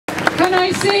can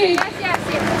I say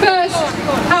first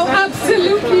how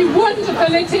absolutely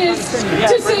wonderful it is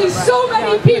to see so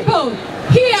many people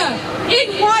here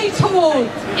in Whitehall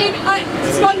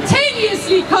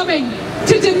spontaneously coming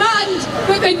to demand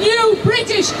that the new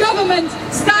British government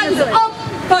stands up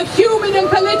for human and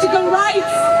political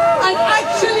rights and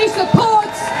actually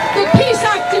supports the peace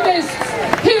activists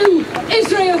who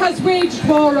Israel has waged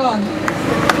war on.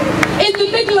 In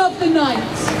the middle of the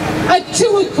night, at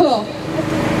 2 o'clock,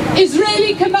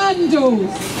 Israeli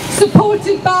commandos,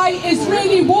 supported by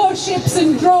Israeli warships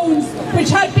and drones, which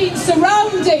had been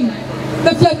surrounding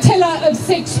the flotilla of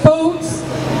 6 boats,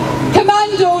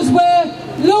 commandos were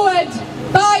lowered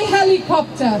by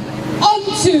helicopter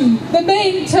onto the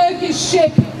main Turkish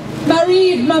ship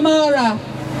Marid Marmara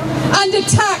and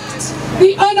attacked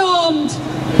the unarmed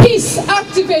peace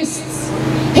activists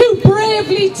who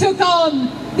bravely took on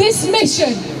this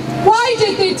mission. Why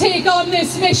did they take on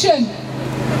this mission?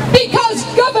 Because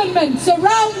governments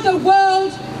around the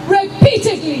world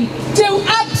repeatedly do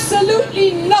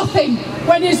absolutely nothing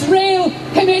when Israel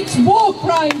commits war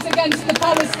crimes against the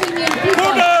Palestinian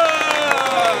people.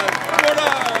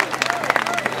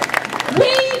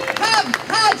 We have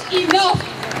had enough,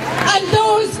 and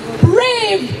those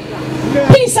brave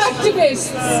peace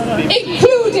activists,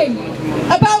 including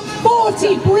about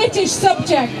 40 British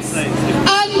subjects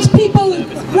and people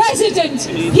resident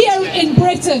here in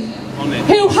Britain,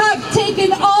 who have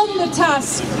taken on the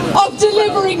task of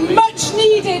delivering much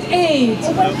needed aid,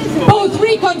 both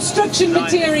reconstruction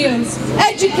materials,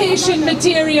 education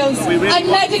materials and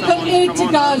medical aid to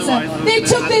Gaza. They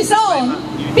took this on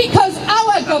because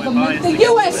our government, the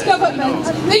US government,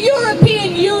 the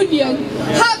European Union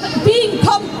have been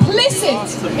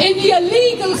complicit in the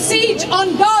illegal siege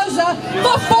on Gaza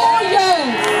for 4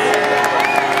 years.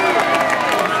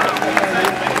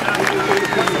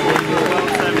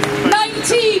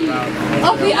 19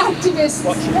 of the activists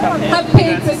have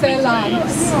paid with their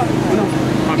lives.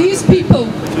 These people,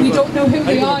 we don't know who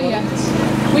they are yet.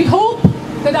 We hope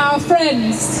that our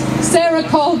friends, Sarah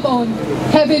Colborne,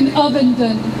 Kevin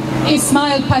Ovenden,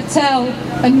 Ismail Patel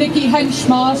and Nikki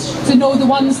Henchmarsh, to name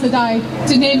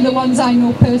the ones I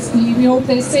know personally, we hope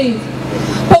they're safe.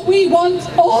 But we want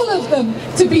all of them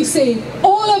to be safe,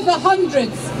 all of the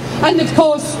hundreds. And of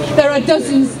course, there are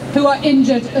dozens who are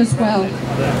injured as well.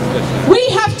 We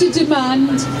have to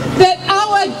demand that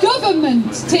our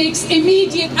government takes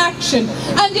immediate action.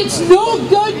 And it's no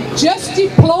good just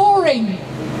deploring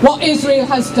what Israel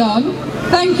has done.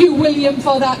 Thank you, William,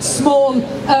 for that small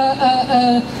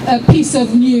piece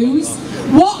of news.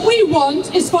 What we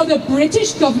want is for the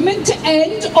British government to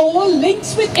end all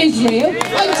links with Israel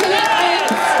until it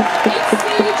ends its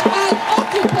siege and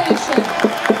occupation.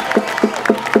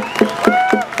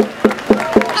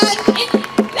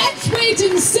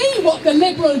 And see what the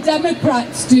Liberal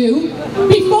Democrats do.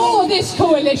 Before this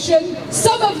coalition,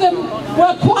 some of them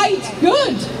were quite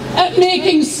good at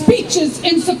making speeches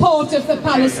in support of the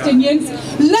Palestinians.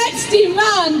 Let's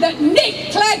demand that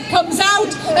Nick Clegg comes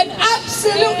out and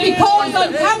absolutely calls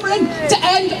on Cameron to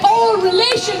end all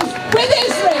relations with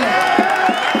Israel.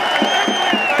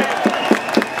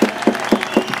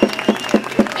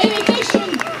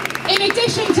 In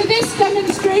addition to this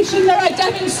demonstration, there are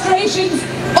demonstrations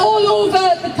all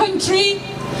over the country,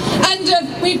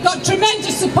 and we've got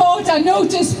tremendous support. I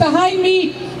noticed behind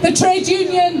me the trade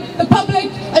union, the Public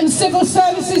and Civil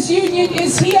Services Union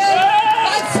is here.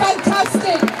 That's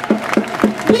fantastic.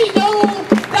 We know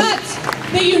that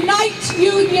the Unite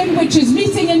Union, which is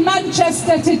meeting in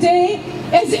Manchester today,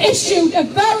 has issued a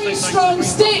very strong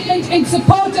statement in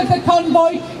support of the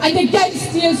convoy and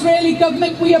against the Israeli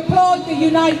government. We applaud the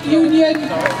Unite Union.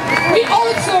 We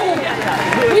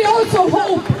also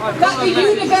hope that the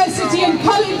University and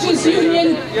Colleges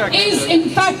Union is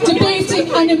in fact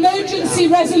debating an emergency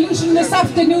resolution this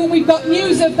afternoon. We've got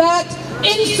news of that,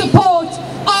 in support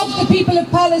of the people of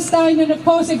Palestine and of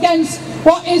course against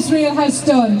what Israel has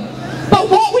done. But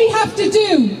what we have to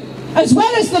do, as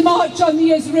well as the march on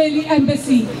the Israeli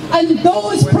embassy, and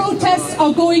those protests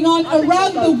are going on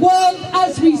around the world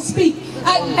as we speak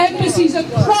at embassies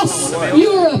across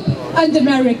Europe and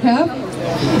America.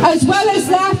 As well as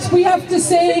that, we have to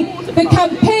say the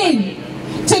campaign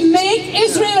to make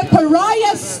Israel a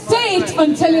pariah state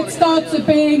until it starts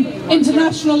obeying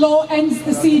international law, ends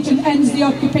the siege and ends the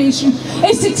occupation,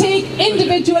 is to take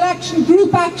individual action,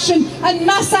 group action and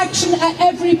mass action at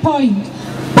every point.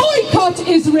 Boycott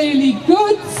Israeli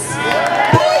goods,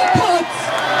 boycott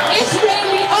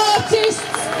Israeli artists,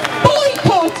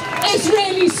 boycott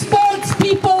Israeli sports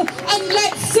people, and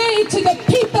let's say to the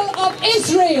people of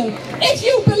Israel, if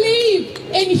you believe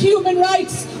in human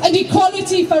rights and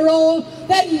equality for all,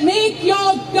 then make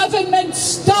government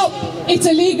stop its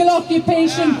illegal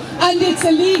occupation and its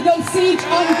illegal siege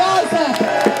on Gaza.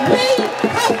 We